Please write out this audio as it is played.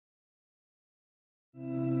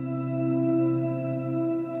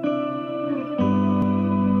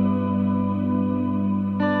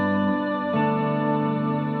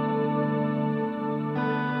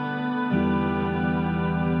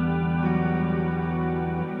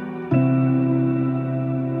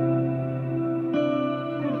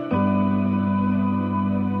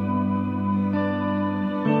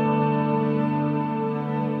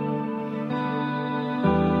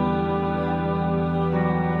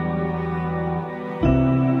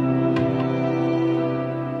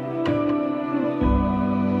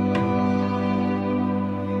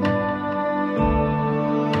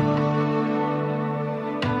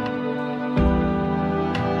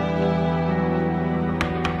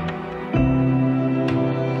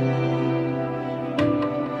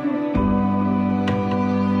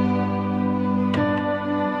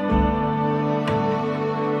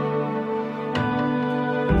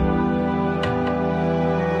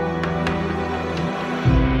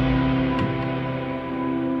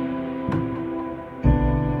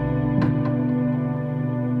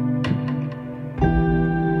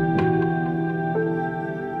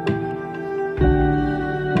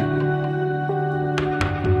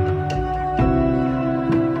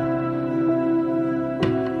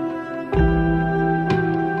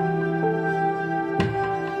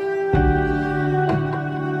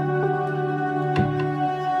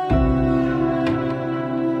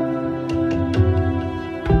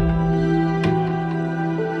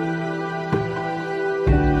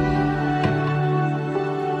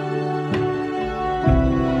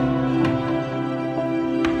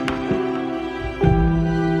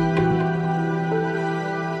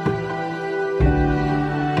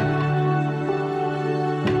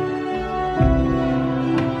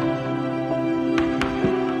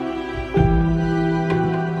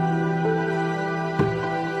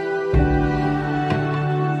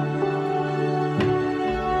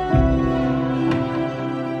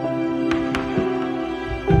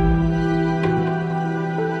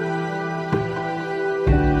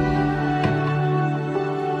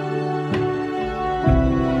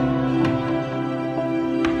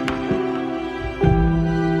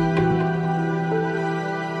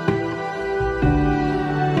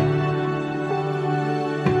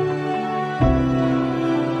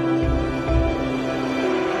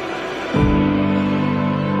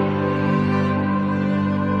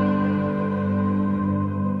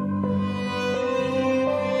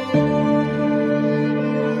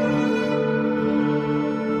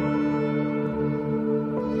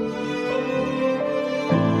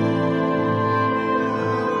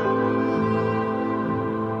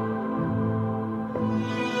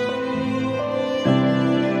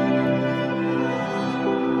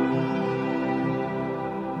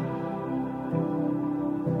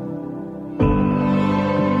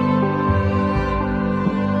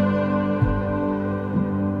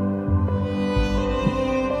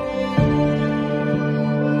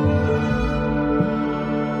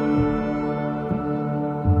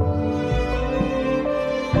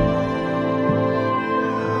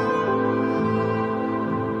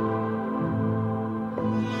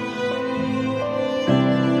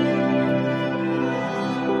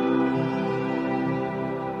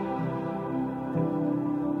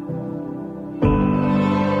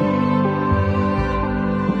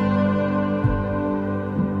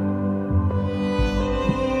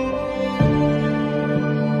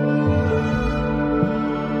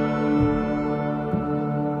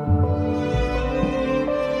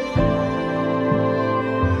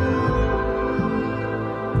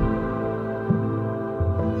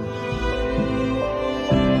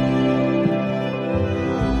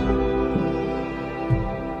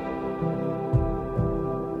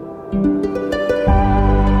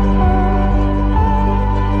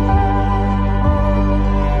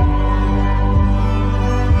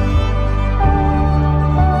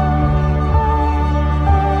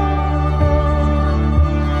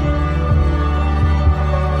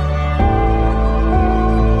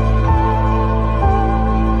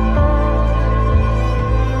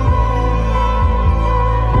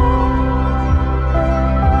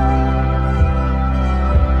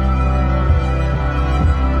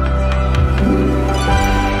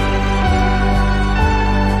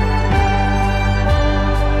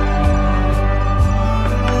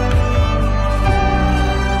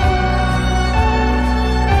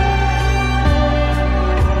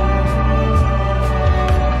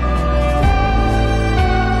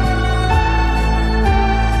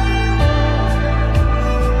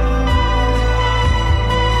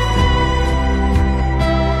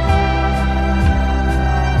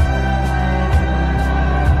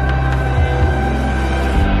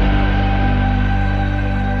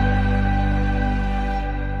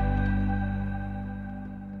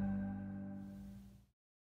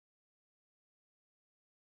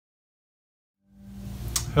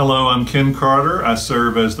Hello, I'm Ken Carter. I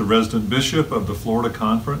serve as the resident bishop of the Florida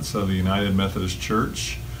Conference of the United Methodist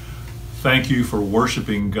Church. Thank you for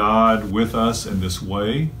worshiping God with us in this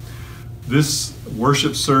way. This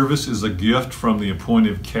worship service is a gift from the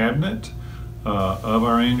appointive cabinet of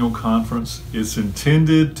our annual conference. It's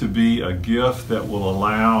intended to be a gift that will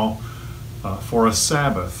allow for a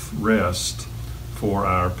Sabbath rest for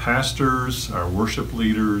our pastors, our worship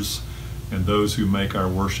leaders, and those who make our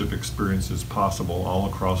worship experiences possible all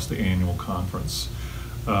across the annual conference.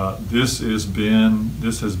 This has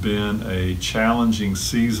been a challenging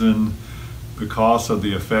season because of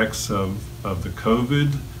the effects of the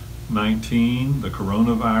COVID-19, the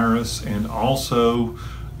coronavirus, and also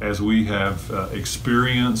as we have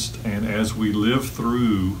experienced and as we live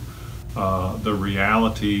through the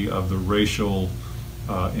reality of the racial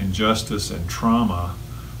injustice and trauma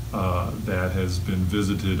that has been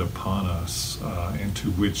visited upon us and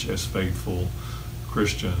to which as faithful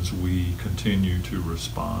Christians we continue to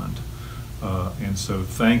respond. And so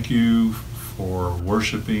thank you for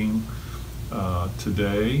worshiping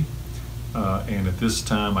today. And at this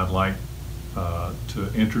time I'd like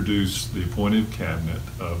to introduce the appointive cabinet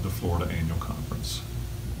of the Florida Annual Conference.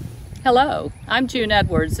 Hello, I'm June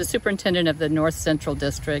Edwards, the Superintendent of the North Central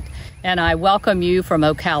District, and I welcome you from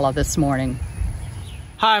Ocala this morning.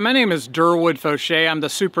 Hi, my name is Durwood Fauché. I'm the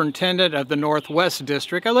Superintendent of the Northwest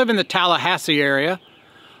District. I live in the Tallahassee area,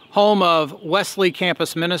 home of Wesley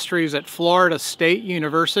Campus Ministries at Florida State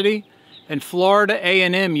University and Florida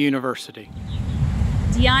A&M University.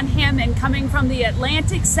 Dion Hammond coming from the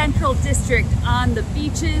Atlantic Central District on the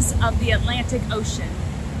beaches of the Atlantic Ocean.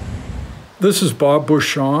 This is Bob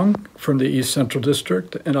Bouchon from the East Central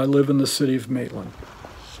District, and I live in the city of Maitland.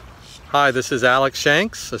 Hi, this is Alex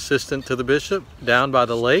Shanks, Assistant to the Bishop, down by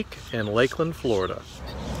the lake in Lakeland, Florida.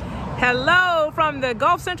 Hello from the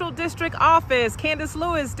Gulf Central District Office, Candace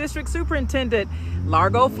Lewis, District Superintendent,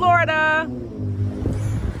 Largo, Florida.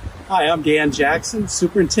 Hi, I'm Dan Jackson,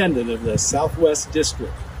 Superintendent of the Southwest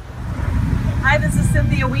District. Hi, this is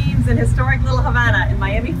Cynthia Weems in historic Little Havana in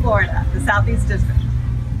Miami, Florida, the Southeast District.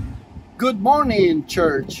 Good morning,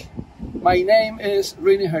 church. My name is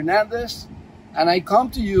Rini Hernandez, and I come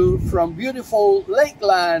to you from beautiful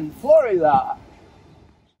Lakeland, Florida.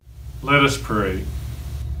 Let us pray.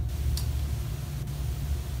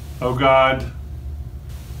 Oh God,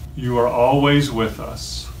 you are always with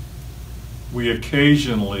us. We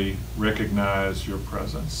occasionally recognize your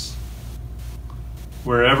presence.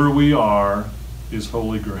 Wherever we are is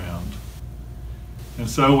holy ground. And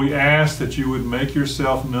so we ask that you would make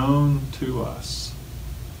yourself known to us.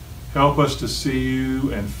 Help us to see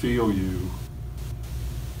you and feel you.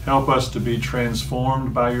 Help us to be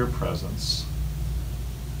transformed by your presence.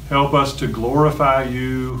 Help us to glorify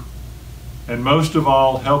you, and most of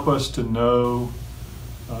all, help us to know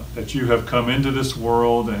that you have come into this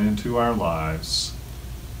world and into our lives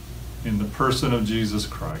in the person of Jesus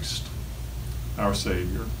Christ, our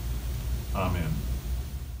Savior. Amen.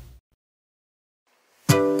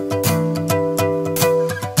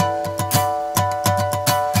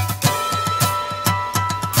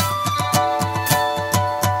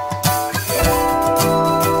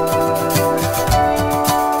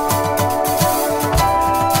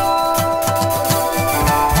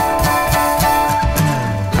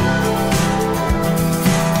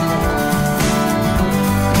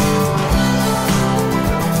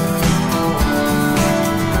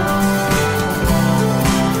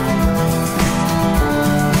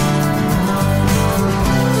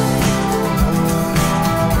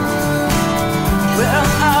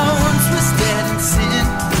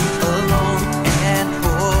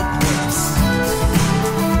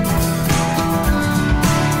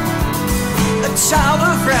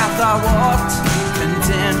 I walked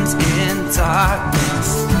condemned in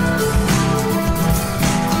darkness,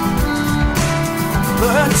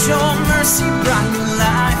 but your mercy brought me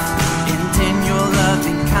life, and in your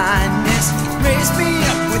loving kindness raised me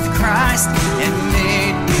up with Christ and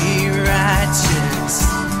made me righteous.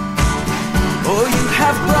 Oh, you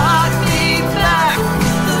have brought me back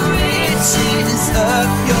with the riches of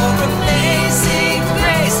your amazing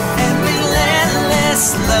grace and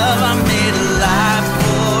relentless love. I'm made alive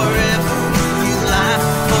forever with you, life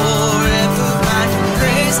forever. By your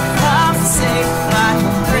grace I'm saved, by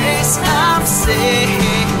your grace I'm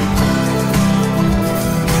saved.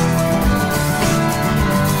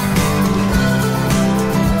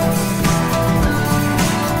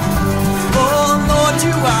 Oh Lord,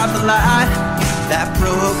 you are the light that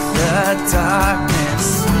broke the darkness.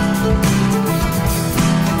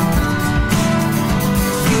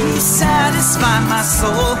 You satisfy my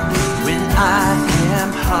soul when I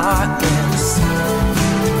am heartless.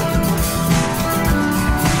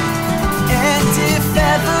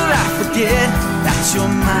 forget that you're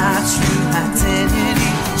my true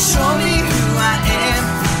identity. Show me who I am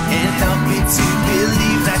and help me to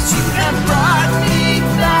believe that you have brought me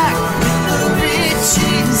back with the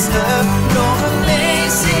riches of your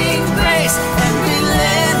amazing grace and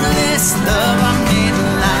relentless love. I'm made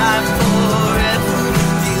alive forever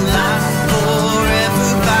with you, alive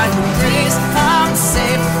forever by your grace. I'm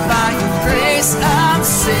saved by your grace. I'm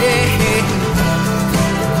saved.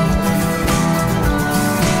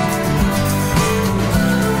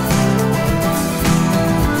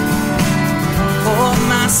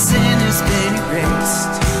 Sin has been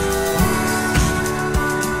erased.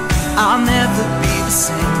 I'll never be the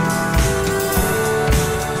same.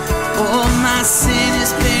 Oh, my sin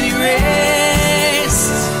has been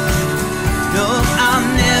erased. No, I'll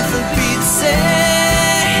never be the same.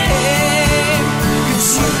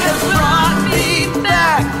 'Cause you have brought me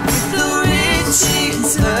back with the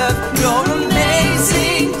riches of your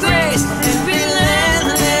amazing grace and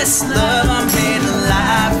relentless love. I'm made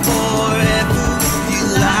alive forever.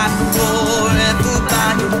 Forever by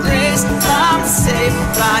your grace, I'm saved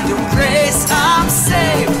by your grace, I'm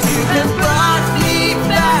saved. You have brought me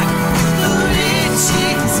back with the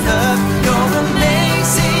riches of your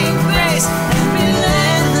amazing grace and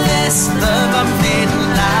relentless love. I'm made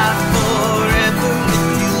alive forever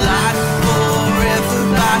with you, alive forever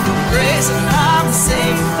by your grace. I'm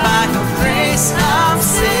saved by your grace, I'm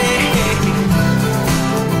saved.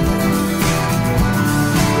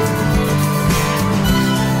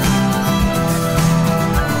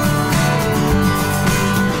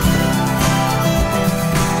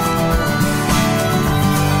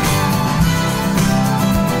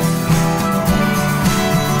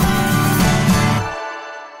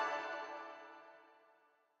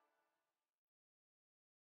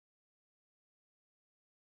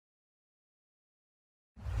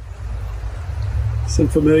 Some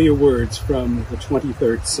familiar words from the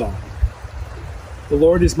 23rd Psalm. The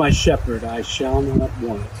Lord is my shepherd, I shall not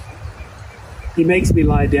want. He makes me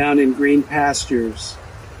lie down in green pastures.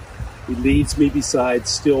 He leads me beside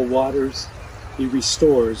still waters. He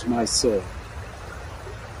restores my soul.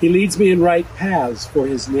 He leads me in right paths for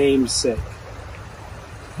his name's sake.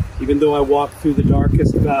 Even though I walk through the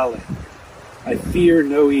darkest valley, I fear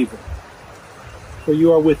no evil, for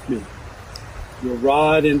you are with me. Your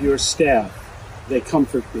rod and your staff, they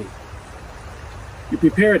comfort me. You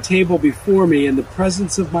prepare a table before me in the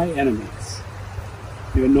presence of my enemies.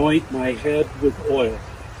 You anoint my head with oil.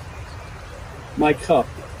 My cup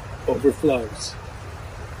overflows.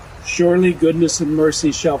 Surely goodness and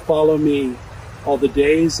mercy shall follow me all the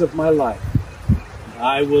days of my life, and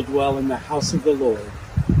I will dwell in the house of the Lord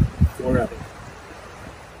forever.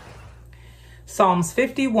 Psalms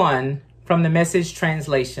 51 from the Message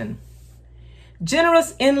translation.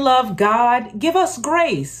 Generous in love, God, give us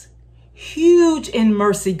grace. Huge in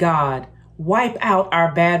mercy, God, wipe out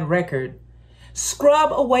our bad record.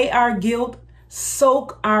 Scrub away our guilt,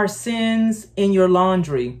 soak our sins in your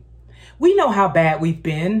laundry. We know how bad we've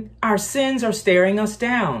been. Our sins are staring us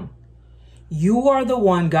down. You are the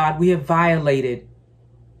one, God, we have violated.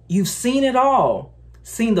 You've seen it all,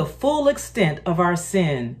 seen the full extent of our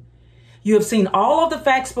sin. You have seen all of the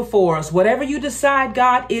facts before us. Whatever you decide,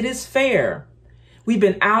 God, it is fair. We've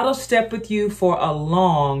been out of step with you for a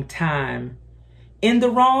long time. In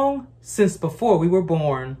the wrong since before we were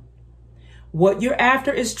born. What you're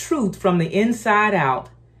after is truth from the inside out.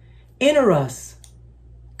 Enter us.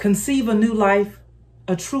 Conceive a new life,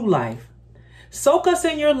 a true life. Soak us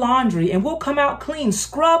in your laundry and we'll come out clean.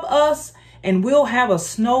 Scrub us and we'll have a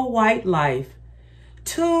snow white life.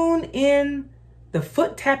 Tune in the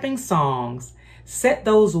foot-tapping songs. Set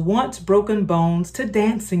those once broken bones to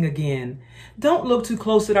dancing again. Don't look too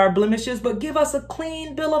close at our blemishes, but give us a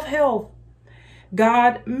clean bill of health.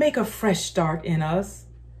 God, make a fresh start in us.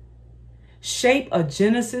 Shape a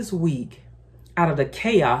Genesis week out of the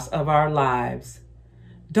chaos of our lives.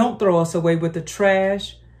 Don't throw us away with the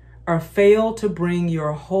trash or fail to bring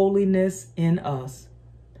your holiness in us.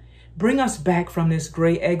 Bring us back from this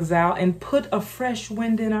gray exile and put a fresh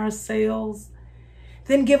wind in our sails.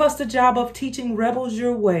 Then give us the job of teaching rebels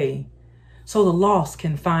your way so the lost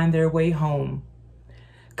can find their way home.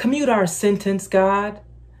 Commute our sentence, God,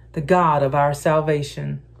 the God of our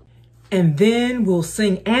salvation. And then we'll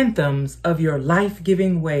sing anthems of your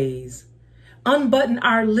life-giving ways. Unbutton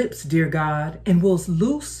our lips, dear God, and we'll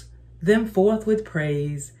loose them forth with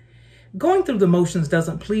praise. Going through the motions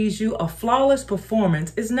doesn't please you. A flawless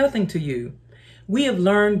performance is nothing to you. We have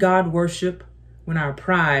learned God worship when our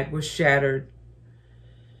pride was shattered.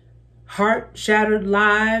 Heart-shattered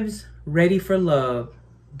lives ready for love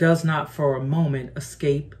does not for a moment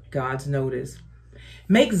escape God's notice.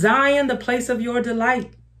 Make Zion the place of your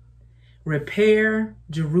delight. Repair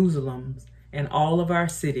Jerusalem's and all of our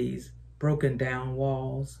cities' broken down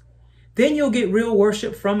walls. Then you'll get real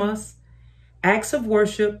worship from us. Acts of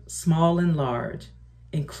worship, small and large,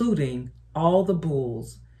 including all the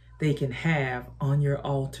bulls they can have on your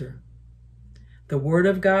altar. The word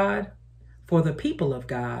of God for the people of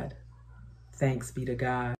God. Thanks be to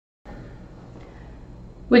God.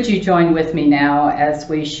 Would you join with me now as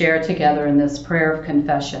we share together in this prayer of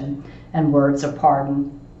confession and words of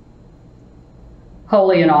pardon?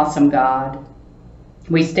 Holy and awesome God,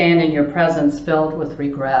 we stand in your presence filled with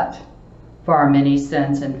regret for our many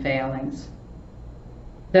sins and failings.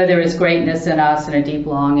 Though there is greatness in us and a deep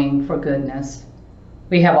longing for goodness,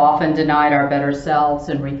 we have often denied our better selves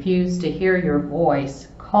and refused to hear your voice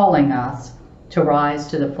calling us to rise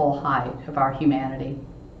to the full height of our humanity.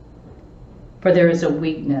 For there is a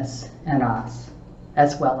weakness in us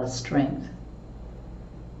as well as strength.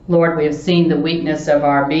 Lord, we have seen the weakness of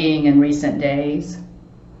our being in recent days.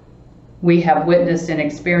 We have witnessed and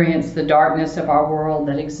experienced the darkness of our world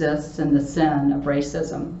that exists in the sin of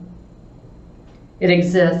racism. It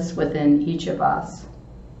exists within each of us.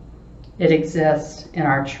 It exists in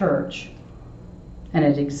our church, and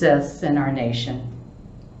it exists in our nation.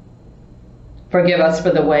 Forgive us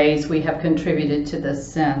for the ways we have contributed to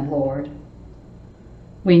this sin, Lord.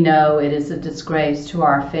 We know it is a disgrace to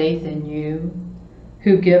our faith in you,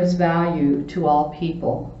 who gives value to all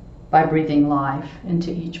people by breathing life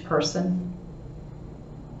into each person.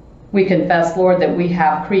 We confess, Lord, that we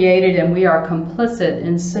have created and we are complicit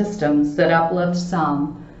in systems that uplift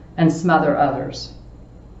some and smother others.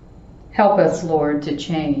 Help us, Lord, to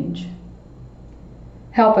change.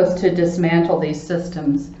 Help us to dismantle these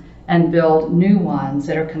systems and build new ones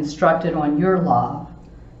that are constructed on your love,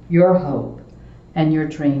 your hope, and your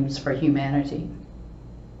dreams for humanity.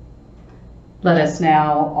 Let us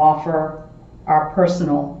now offer our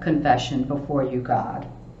personal confession before you, God.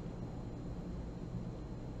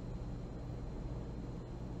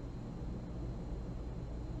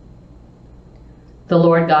 The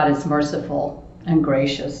Lord God is merciful and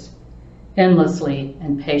gracious, endlessly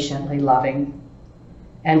and patiently loving,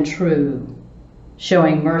 and true,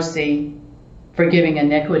 showing mercy, forgiving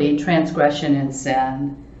iniquity, transgression, and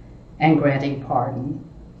sin, and granting pardon.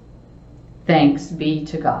 Thanks be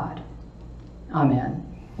to God. Amen.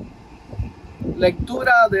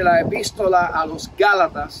 Lectura de la epístola a los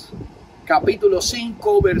Gálatas, capítulo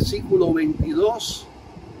 5, versículo 22,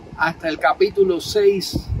 hasta el capítulo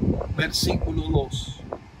 6, versículo 2.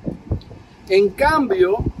 En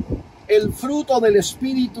cambio, el fruto del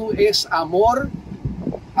Espíritu es amor,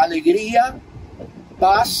 alegría,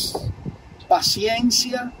 paz,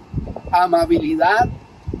 paciencia, amabilidad,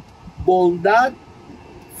 bondad,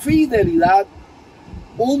 fidelidad,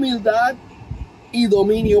 humildad y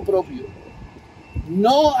dominio propio.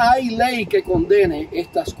 No hay ley que condene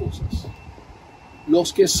estas cosas.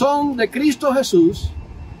 Los que son de Cristo Jesús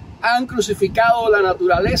han crucificado la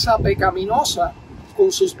naturaleza pecaminosa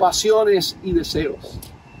con sus pasiones y deseos.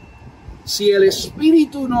 Si el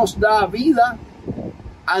Espíritu nos da vida,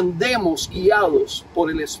 andemos guiados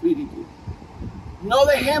por el Espíritu. No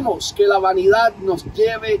dejemos que la vanidad nos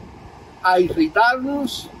lleve a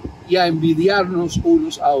irritarnos y a envidiarnos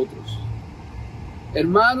unos a otros.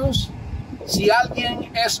 Hermanos, si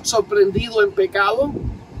alguien es sorprendido en pecado,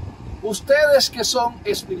 ustedes que son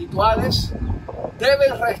espirituales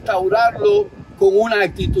deben restaurarlo con una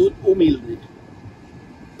actitud humilde.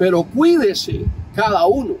 Pero cuídese cada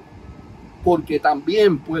uno, porque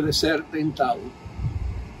también puede ser tentado.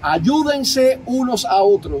 Ayúdense unos a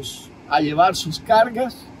otros a llevar sus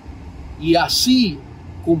cargas y así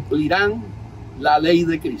cumplirán la ley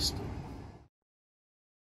de Cristo.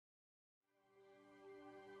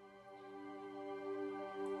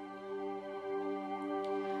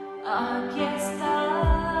 Aquí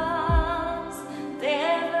estás,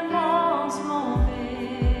 debemos mover,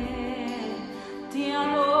 te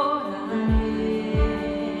adoraré,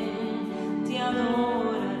 te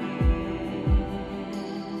adoraré.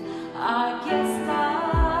 Aquí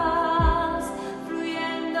estás,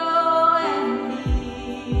 fluyendo en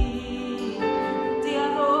mí, te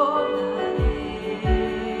adoraré,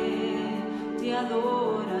 te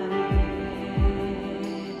adoraré.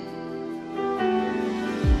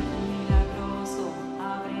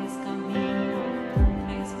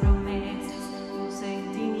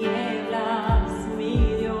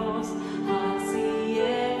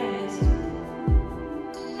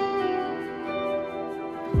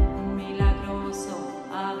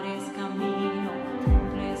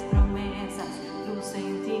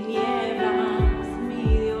 tinieblas, mi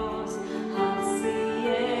Dios, así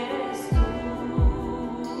eres tú.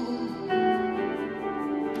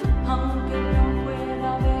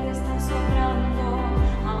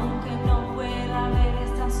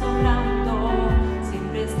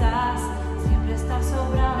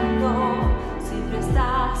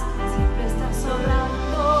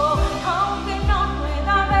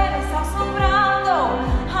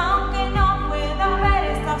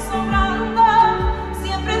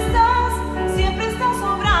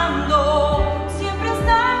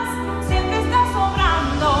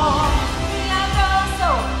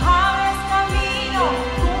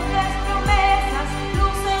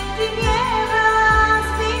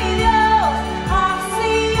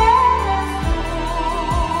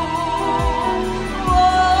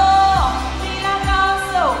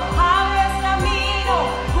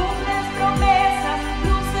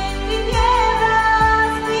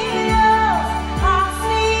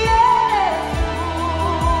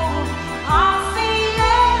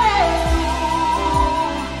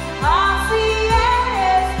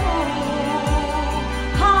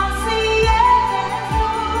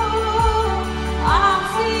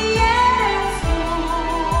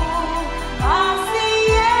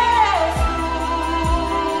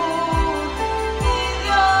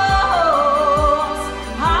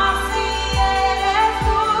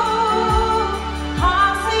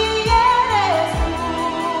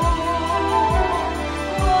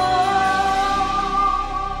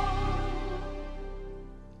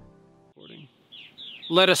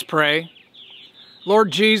 Let us pray.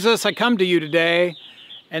 Lord Jesus, I come to you today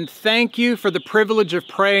and thank you for the privilege of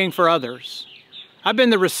praying for others. I've been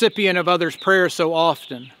the recipient of others' prayers so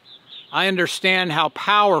often. I understand how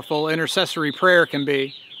powerful intercessory prayer can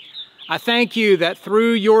be. I thank you that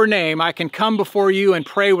through your name I can come before you and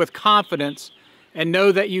pray with confidence and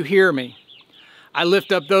know that you hear me. I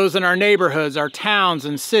lift up those in our neighborhoods, our towns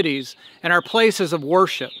and cities, and our places of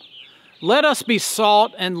worship. Let us be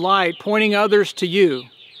salt and light, pointing others to you.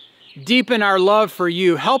 Deepen our love for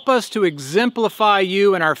you. Help us to exemplify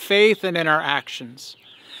you in our faith and in our actions.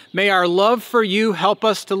 May our love for you help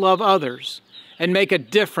us to love others and make a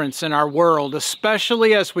difference in our world,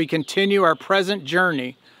 especially as we continue our present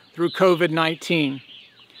journey through COVID-19.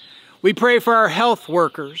 We pray for our health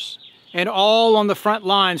workers and all on the front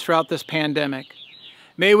lines throughout this pandemic.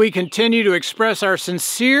 May we continue to express our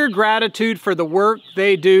sincere gratitude for the work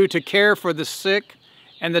they do to care for the sick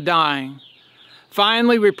and the dying.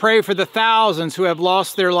 Finally, we pray for the thousands who have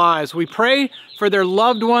lost their lives. We pray for their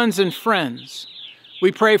loved ones and friends.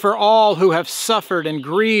 We pray for all who have suffered and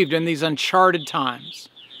grieved in these uncharted times.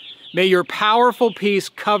 May your powerful peace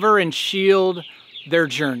cover and shield their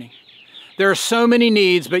journey. There are so many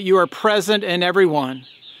needs, but you are present in every one.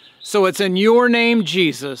 So it's in your name,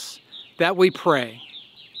 Jesus, that we pray.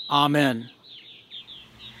 Amen.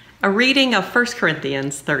 A reading of 1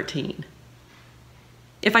 Corinthians 13.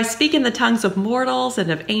 If I speak in the tongues of mortals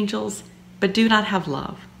and of angels, but do not have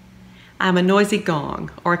love, I am a noisy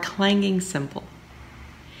gong or a clanging cymbal.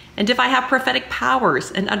 And if I have prophetic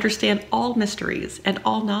powers and understand all mysteries and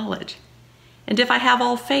all knowledge, and if I have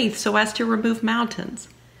all faith so as to remove mountains,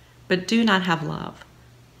 but do not have love,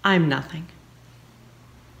 I am nothing.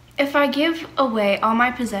 If I give away all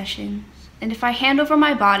my possessions, and if I hand over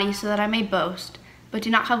my body so that I may boast, but do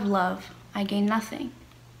not have love, I gain nothing.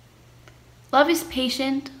 Love is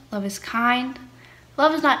patient, love is kind,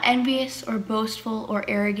 love is not envious or boastful or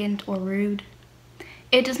arrogant or rude.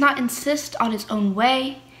 It does not insist on its own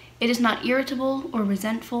way, it is not irritable or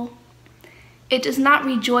resentful. It does not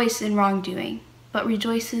rejoice in wrongdoing, but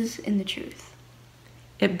rejoices in the truth.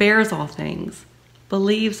 It bears all things,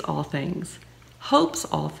 believes all things, hopes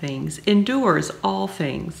all things, endures all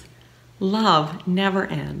things. Love never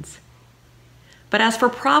ends. But as for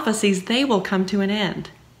prophecies, they will come to an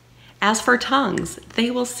end. As for tongues,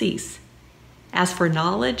 they will cease. As for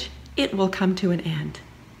knowledge, it will come to an end.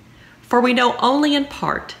 For we know only in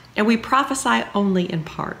part, and we prophesy only in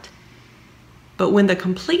part. But when the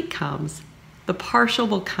complete comes, the partial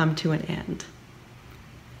will come to an end.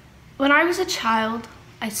 When I was a child,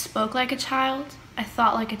 I spoke like a child, I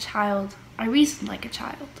thought like a child, I reasoned like a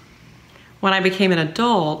child. When I became an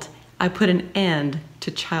adult, I put an end to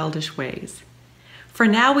childish ways. For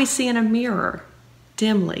now we see in a mirror,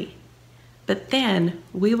 dimly, but then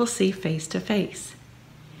we will see face to face.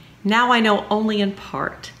 Now I know only in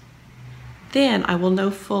part. Then I will know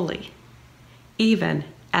fully, even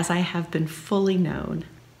as I have been fully known.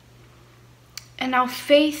 And now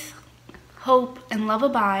faith, hope, and love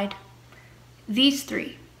abide, these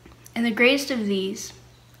three, and the greatest of these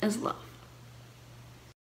is love.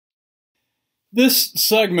 This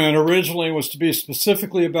segment originally was to be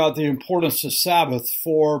specifically about the importance of Sabbath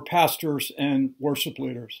for pastors and worship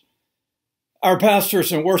leaders. Our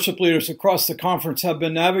pastors and worship leaders across the conference have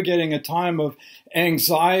been navigating a time of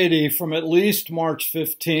anxiety from at least March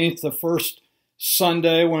 15th, the first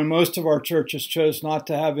Sunday when most of our churches chose not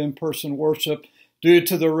to have in-person worship due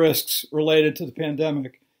to the risks related to the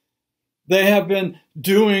pandemic. They have been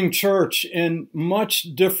doing church in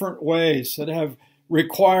much different ways that have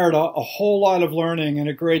required a whole lot of learning and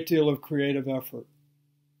a great deal of creative effort.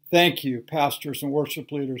 Thank you, pastors and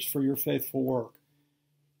worship leaders, for your faithful work.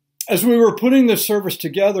 As we were putting this service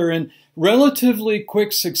together, in relatively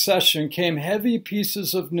quick succession came heavy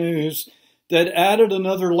pieces of news that added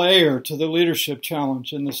another layer to the leadership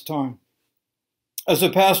challenge in this time. As a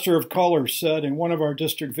pastor of color said in one of our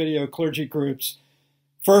district video clergy groups,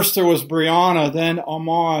 first there was Brianna, then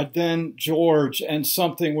Ahmad, then George, and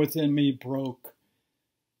something within me broke.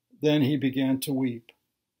 Then he began to weep.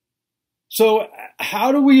 So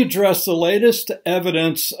how do we address the latest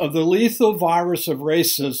evidence of the lethal virus of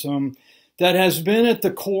racism that has been at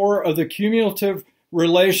the core of the cumulative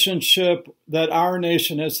relationship that our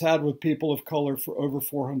nation has had with people of color for over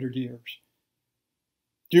 400 years?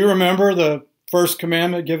 Do you remember the first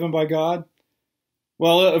commandment given by God?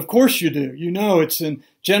 Well, of course you do. You know it's in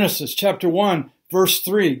Genesis chapter 1, verse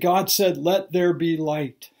 3. God said, "Let there be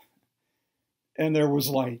light." And there was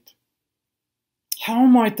light. How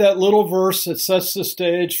might that little verse that sets the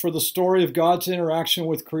stage for the story of God's interaction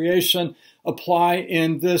with creation apply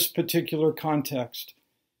in this particular context?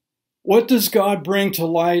 What does God bring to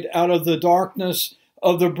light out of the darkness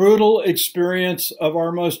of the brutal experience of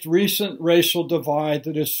our most recent racial divide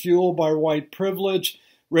that is fueled by white privilege,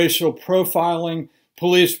 racial profiling,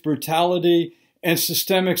 police brutality, and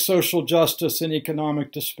systemic social justice and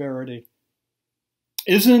economic disparity?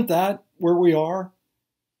 Isn't that where we are?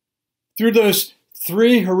 Through those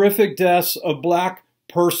 3 horrific deaths of Black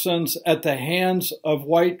persons at the hands of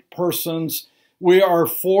white persons, we are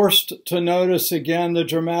forced to notice again the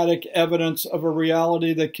dramatic evidence of a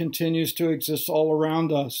reality that continues to exist all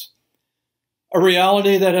around us. A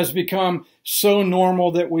reality that has become so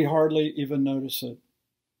normal that we hardly even notice it.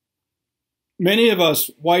 Many of us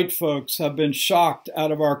white folks have been shocked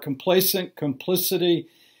out of our complacent complicity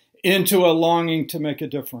into a longing to make a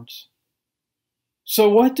difference. So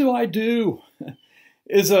what do I do?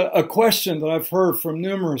 Is a question that I've heard from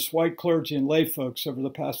numerous white clergy and lay folks over the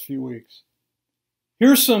past few weeks.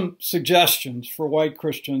 Here's some suggestions for white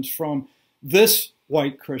Christians from this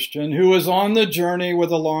white Christian who is on the journey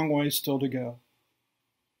with a long way still to go.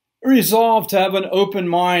 Resolve to have an open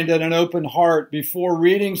mind and an open heart before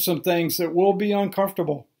reading some things that will be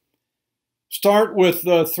uncomfortable. Start with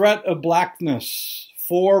the threat of blackness.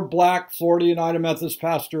 4 Black Florida United Methodist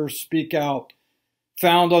pastors speak out,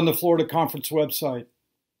 found on the Florida Conference website.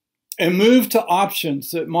 And move to options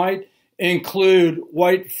that might include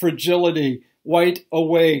white fragility, white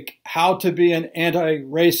awake, how to be an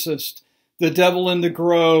anti-racist, the devil in the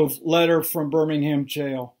grove, letter from Birmingham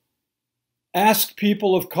jail. Ask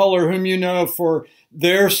people of color whom you know for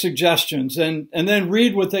their suggestions and then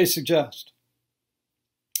read what they suggest.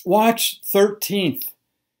 Watch 13th,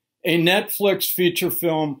 a Netflix feature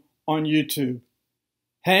film on YouTube.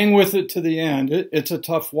 Hang with it to the end. It's a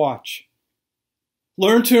tough watch.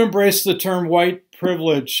 Learn to embrace the term white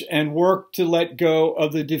privilege and work to let go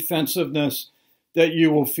of the defensiveness that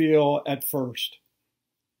you will feel at first.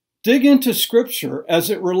 Dig into Scripture as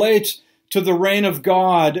it relates to the reign of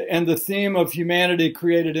God and the theme of humanity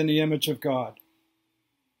created in the image of God.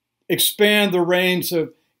 Expand the reigns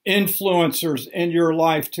of influencers in your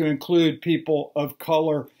life to include people of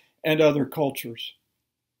color and other cultures.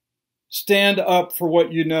 Stand up for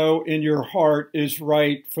what you know in your heart is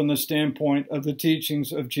right from the standpoint of the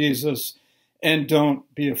teachings of Jesus, and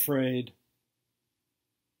don't be afraid.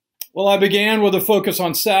 Well, I began with a focus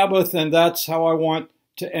on Sabbath, and that's how I want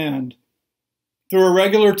to end. Through a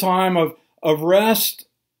regular time of rest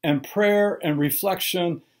and prayer and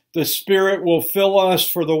reflection, the Spirit will fill us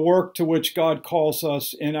for the work to which God calls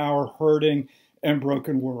us in our hurting and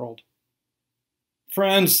broken world.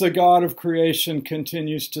 Friends, the God of creation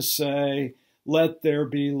continues to say, "Let there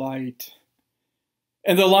be light."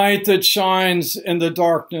 And the light that shines in the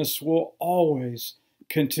darkness will always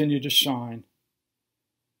continue to shine.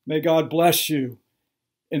 May God bless you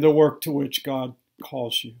in the work to which God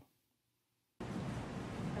calls you.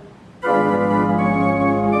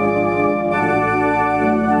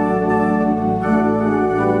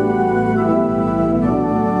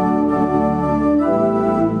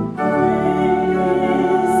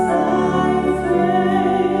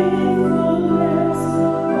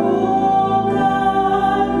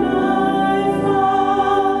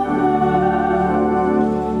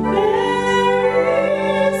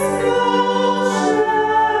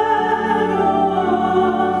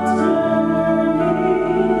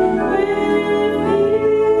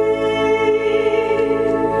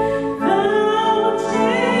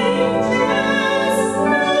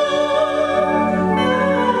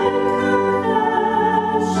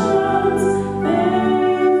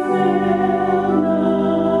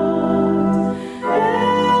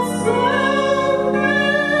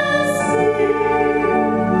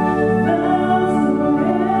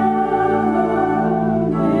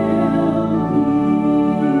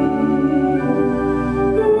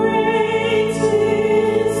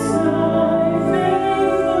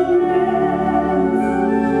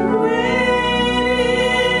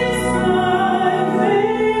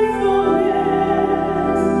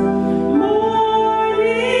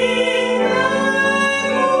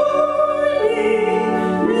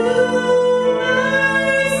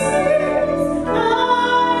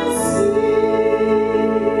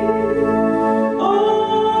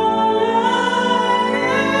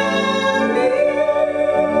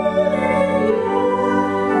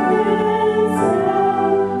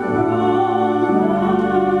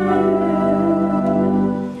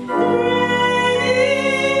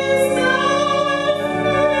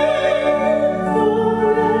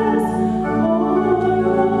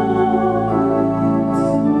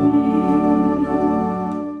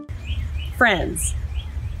 Friends,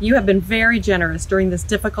 you have been very generous during this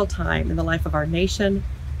difficult time in the life of our nation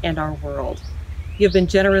and our world. You've been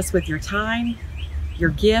generous with your time, your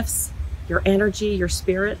gifts, your energy, your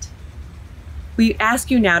spirit. We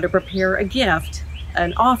ask you now to prepare a gift,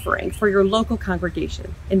 an offering for your local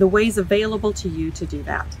congregation in the ways available to you to do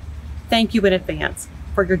that. Thank you in advance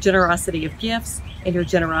for your generosity of gifts and your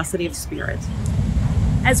generosity of spirit.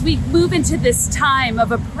 As we move into this time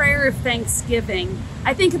of a prayer of thanksgiving,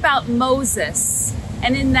 I think about Moses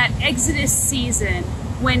and in that Exodus season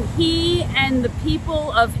when he and the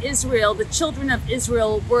people of Israel, the children of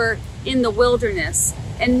Israel, were in the wilderness.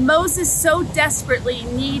 And Moses so desperately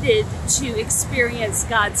needed to experience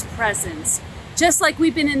God's presence. Just like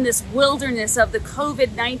we've been in this wilderness of the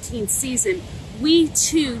COVID-19 season, we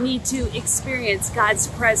too need to experience God's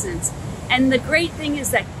presence. And the great thing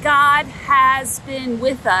is that God has been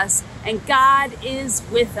with us, and God is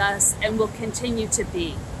with us and will continue to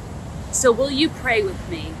be. So will you pray with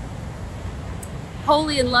me?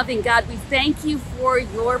 Holy and loving God, we thank you for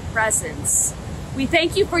your presence. We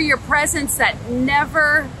thank you for your presence that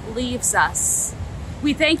never leaves us.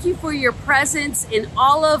 We thank you for your presence in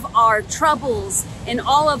all of our troubles, in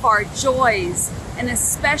all of our joys, and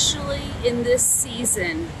especially in this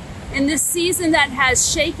season that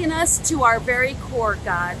has shaken us to our very core,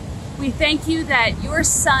 God. We thank you that your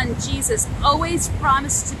Son, Jesus, always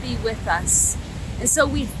promised to be with us. And so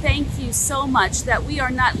we thank you so much that we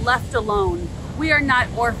are not left alone. We are not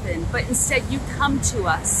orphaned, but instead you come to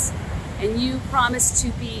us and you promise to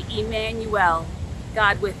be Emmanuel,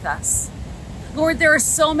 God with us. Lord, there are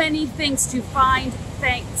so many things to find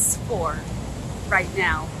thanks for right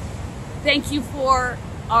now. Thank you for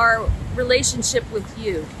our relationship with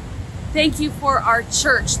you. Thank you for our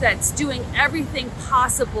church that's doing everything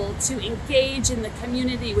possible to engage in the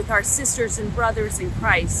community with our sisters and brothers in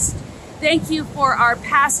Christ. Thank you for our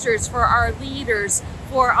pastors, for our leaders,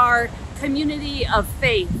 for our community of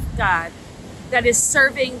faith, God, that is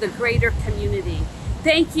serving the greater community.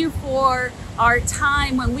 Thank you for our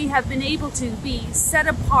time when we have been able to be set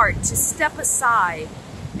apart, to step aside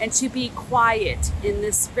and to be quiet in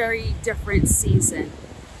this very different season.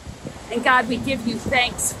 And God, we give you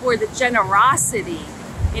thanks for the generosity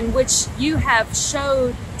in which you have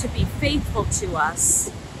showed to be faithful to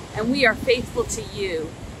us. And we are faithful to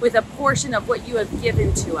you with a portion of what you have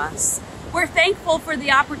given to us. We're thankful for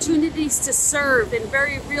the opportunities to serve in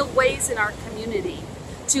very real ways in our community,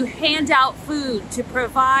 to hand out food, to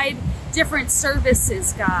provide different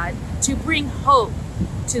services, God, to bring hope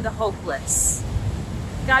to the hopeless.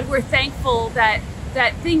 God, we're thankful that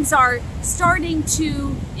things are starting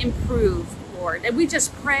to improve, Lord, and we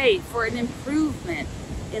just pray for an improvement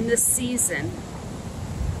in this season.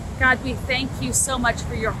 God, we thank you so much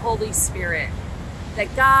for your Holy Spirit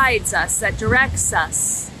that guides us, that directs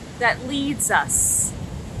us, that leads us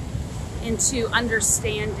into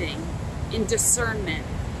understanding, in discernment.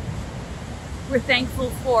 We're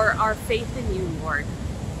thankful for our faith in you, Lord.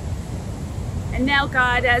 And now,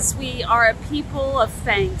 God, as we are a people of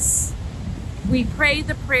thanks, we pray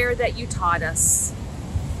the prayer that you taught us.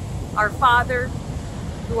 Our Father,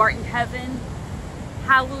 who art in heaven,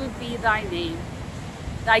 hallowed be thy name.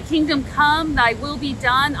 Thy kingdom come, thy will be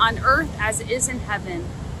done on earth as it is in heaven.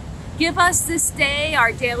 Give us this day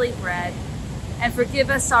our daily bread, and forgive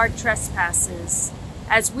us our trespasses,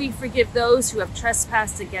 as we forgive those who have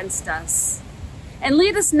trespassed against us. And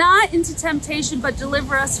lead us not into temptation, but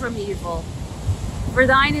deliver us from evil. For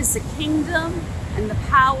thine is the kingdom, and the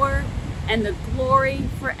power, and the glory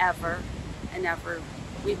forever and ever,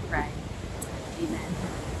 we pray. Amen.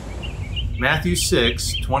 Matthew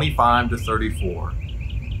 6:25-34.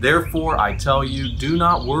 Therefore I tell you, do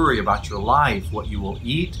not worry about your life, what you will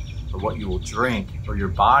eat, or what you will drink, or your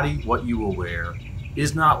body, what you will wear.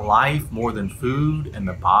 Is not life more than food, and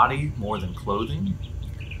the body more than clothing?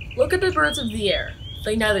 Look at the birds of the air.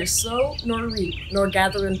 They neither sow, nor reap, nor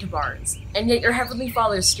gather into barns, and yet your heavenly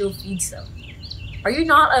Father still feeds them. Are you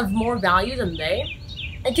not of more value than they?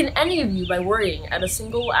 And can any of you, by worrying, add a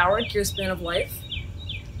single hour to your span of life?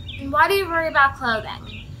 And why do you worry about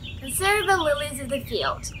clothing? Consider the lilies of the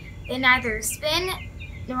field. They neither spin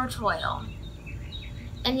nor toil.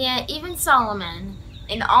 And yet even Solomon,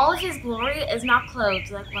 in all of his glory, is not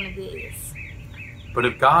clothed like one of these. But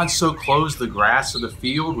if God so clothes the grass of the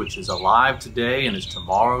field, which is alive today and is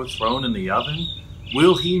tomorrow thrown in the oven,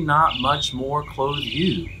 will he not much more clothe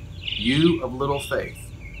you, you of little faith?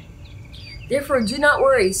 Therefore do not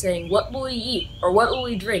worry, saying, what will we eat, or what will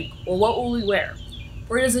we drink, or what will we wear?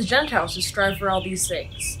 For it is the Gentiles who strive for all these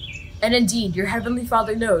things. And indeed, your heavenly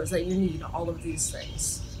Father knows that you need all of these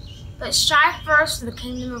things. But strive first for the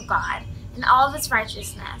kingdom of God, and all of its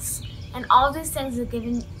righteousness, and all of these things are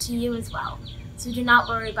given to you as well. So do not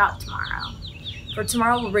worry about tomorrow. For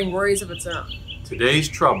tomorrow will bring worries of its own. Today's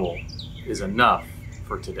trouble is enough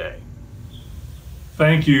for today.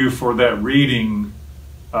 Thank you for that reading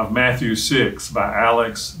of Matthew 6 by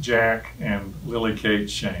Alex, Jack, and Lily Kate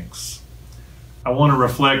Shanks. I want to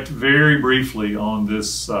reflect very briefly on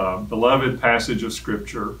this beloved passage of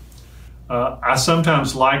Scripture. I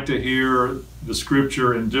sometimes like to hear the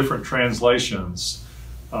Scripture in different translations.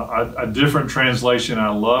 A different translation I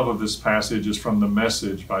love of this passage is from The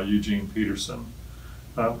Message by Eugene Peterson,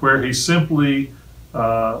 where he simply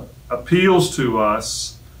appeals to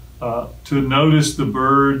us to notice the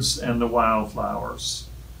birds and the wildflowers.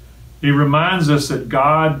 He reminds us that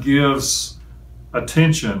God gives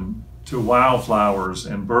attention to wildflowers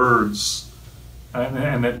and birds,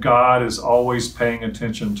 and that God is always paying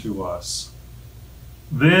attention to us.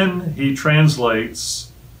 Then he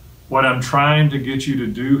translates, what I'm trying to get you to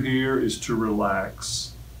do here is to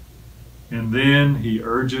relax. And then he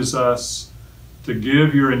urges us to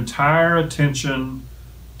give your entire attention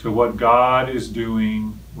to what God is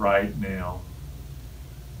doing right now.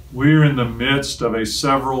 We're in the midst of a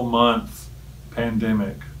several-month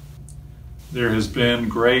pandemic. There has been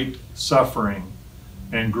great suffering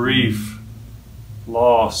and grief,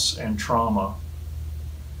 loss and trauma.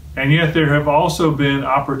 And yet there have also been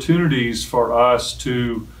opportunities for us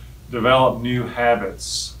to develop new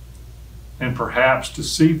habits and perhaps to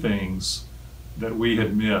see things that we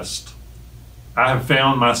had missed. I have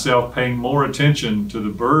found myself paying more attention to the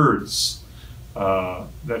birds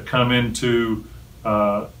that come into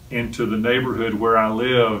the neighborhood where I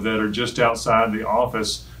live, that are just outside the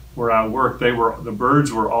office where I work. The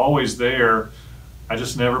birds were always there. I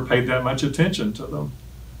just never paid that much attention to them.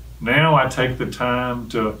 Now I take the time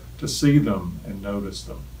to see them and notice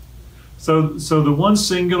them. So the one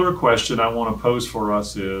singular question I want to pose for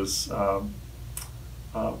us is,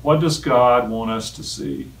 what does God want us to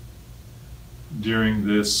see during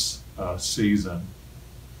this season?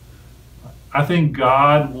 I think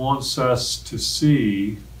God wants us to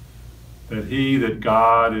see that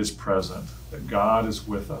God is present, that God is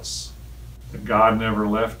with us, that God never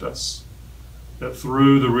left us, that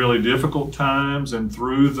through the really difficult times and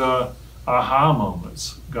through the aha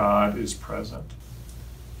moments, God is present.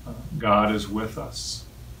 God is with us.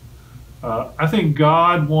 I think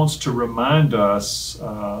God wants to remind us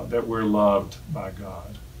that we're loved by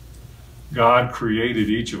God. God created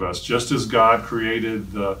each of us, just as God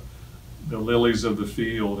created the lilies of the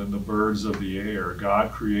field and the birds of the air.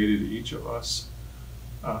 God created each of us,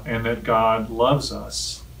 and that God loves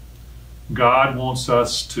us. God wants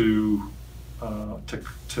us to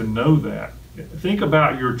know that. Think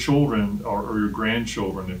about your children or your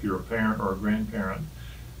grandchildren, if you're a parent or a grandparent,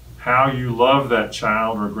 how you love that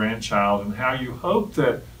child or grandchild, and how you hope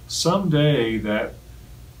that someday that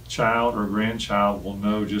child or grandchild will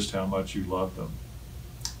know just how much you love them.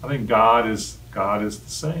 I think God is the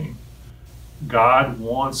same. God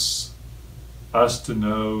wants us to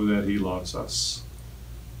know that he loves us.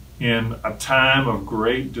 In a time of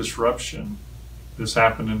great disruption, this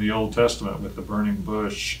happened in the Old Testament with the burning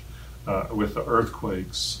bush, with the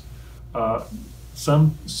earthquakes.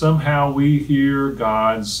 Somehow we hear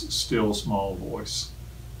God's still small voice.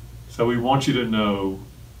 So we want you to know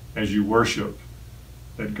as you worship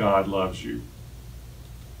that God loves you.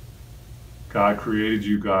 God created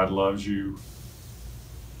you, God loves you.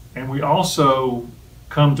 And we also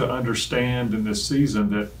come to understand in this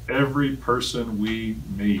season that every person we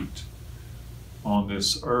meet on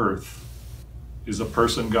this earth is a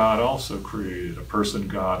person God also created, a person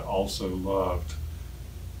God also loved.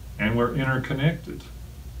 And we're interconnected.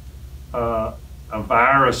 A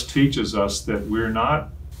virus teaches us that we're not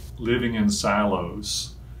living in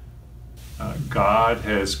silos. God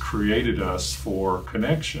has created us for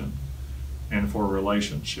connection and for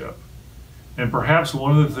relationship. And perhaps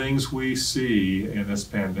one of the things we see in this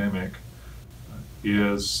pandemic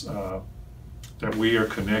is that we are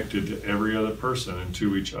connected to every other person and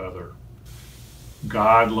to each other.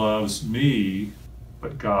 God loves me,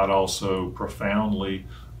 but God also profoundly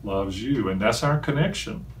loves you. And that's our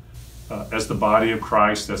connection. As the body of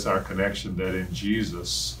Christ, that's our connection, that in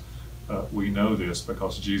Jesus, we know this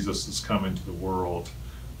because Jesus has come into the world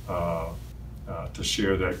to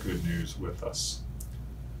share that good news with us.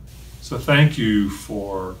 So thank you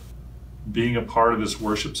for being a part of this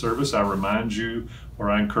worship service. I remind you, or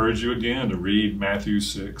I encourage you again, to read Matthew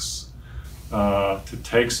 6, to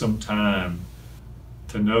take some time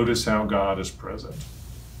to notice how God is present.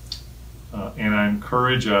 And I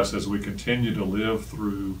encourage us as we continue to live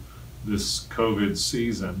through this COVID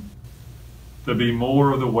season to be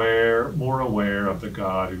more aware of the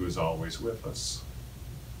God who is always with us.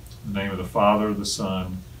 In the name of the Father, the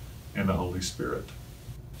Son, and the Holy Spirit.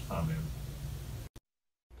 Amen.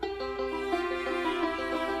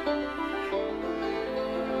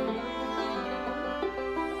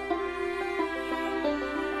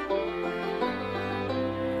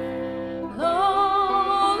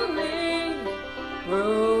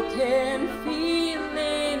 broken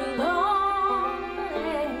feeling longing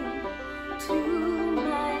to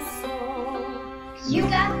my soul. You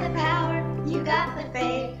got the power, you got the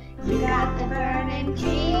faith, you got the burning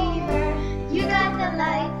fever, you got the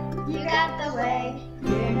light, you got the way,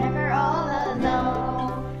 you're never all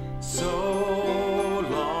alone. So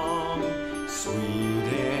long,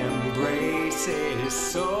 sweet embraces,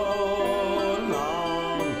 so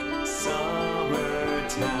long,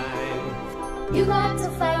 summertime. You got to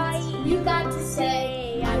fight, you got to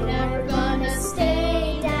say, I'm never gonna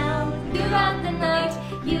stay down. You got the night,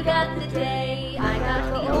 you got the day, I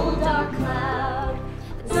got the old dark cloud.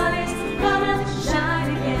 The sun is gonna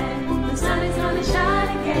shine again, the sun is gonna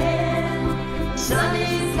shine again, the sun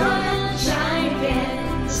is gonna shine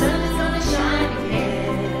again, the sun is gonna shine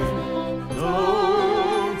again.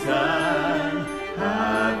 Long time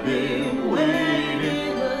I've been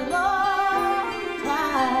waiting, a long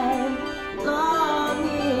time, long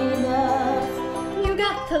enough. You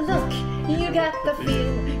got the look, you got the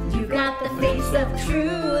feel, you got the face of true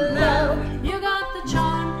love. You got the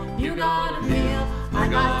charm, you got a feel, I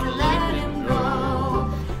got to let him go.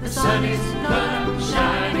 The sun is gonna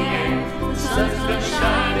shine again, the sun's gonna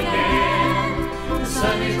shine again, the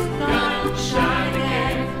sun is gonna shine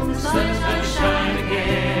again, the sun's gonna shine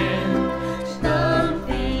again.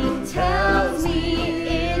 Something tells me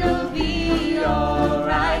it'll be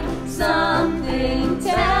alright. Something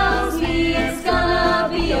tells me it's gonna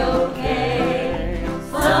be okay.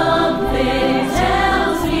 Something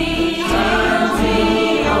tells me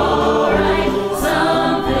alright.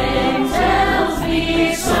 Something tells me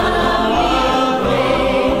it's gonna be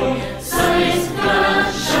okay. Sun is gonna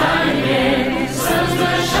shine again. Sun's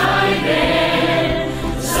gonna shine again.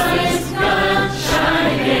 The sun is gonna shine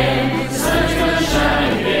again. The sun's gonna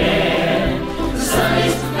shine again. The sun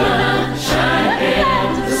is gonna shine again.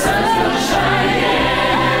 The sun's gonna shine again.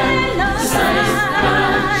 The sun is gonna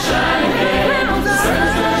shine again. The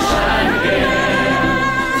sun's gonna shine again.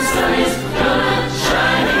 The sun is gonna shine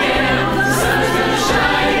again. The sun's gonna shine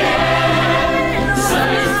again. The sun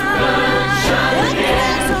is gonna shine again. The sun's gonna shine again. The sun is gonna shine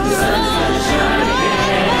again. The sun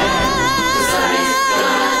is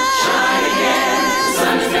gonna shine again. The sun is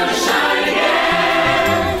gonna shine again.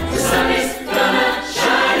 The sun is gonna shine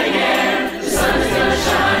again. The sun is gonna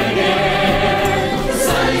shine again. The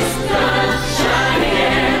sun is gonna shine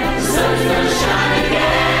again. The sun is gonna shine again.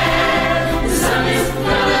 The sun is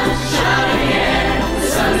gonna shine again. The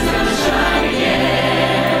sun is gonna shine again.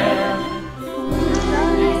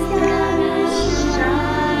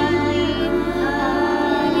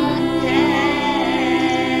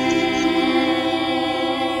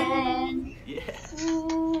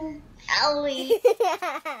 Ellie.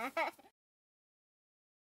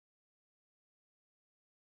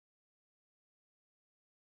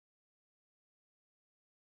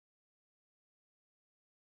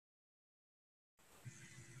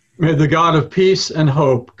 May the God of peace and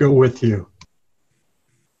hope go with you.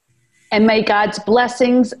 And may God's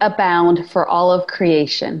blessings abound for all of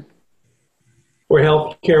creation. For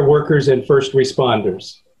healthcare workers and first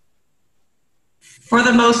responders. For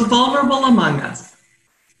the most vulnerable among us.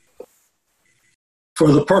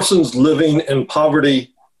 For the persons living in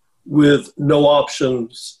poverty with no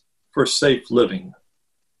options for safe living.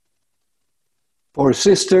 For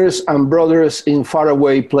sisters and brothers in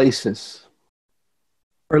faraway places.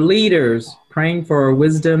 For leaders praying for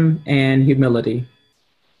wisdom and humility.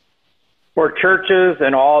 For churches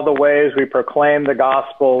in all the ways we proclaim the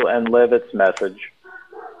gospel and live its message.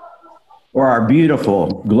 For our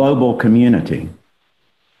beautiful global community.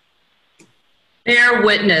 Bear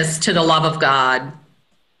witness to the love of God.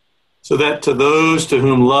 So that to those to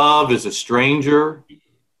whom love is a stranger,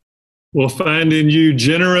 will find in you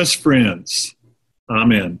generous friends.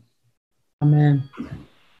 Amen. Amen.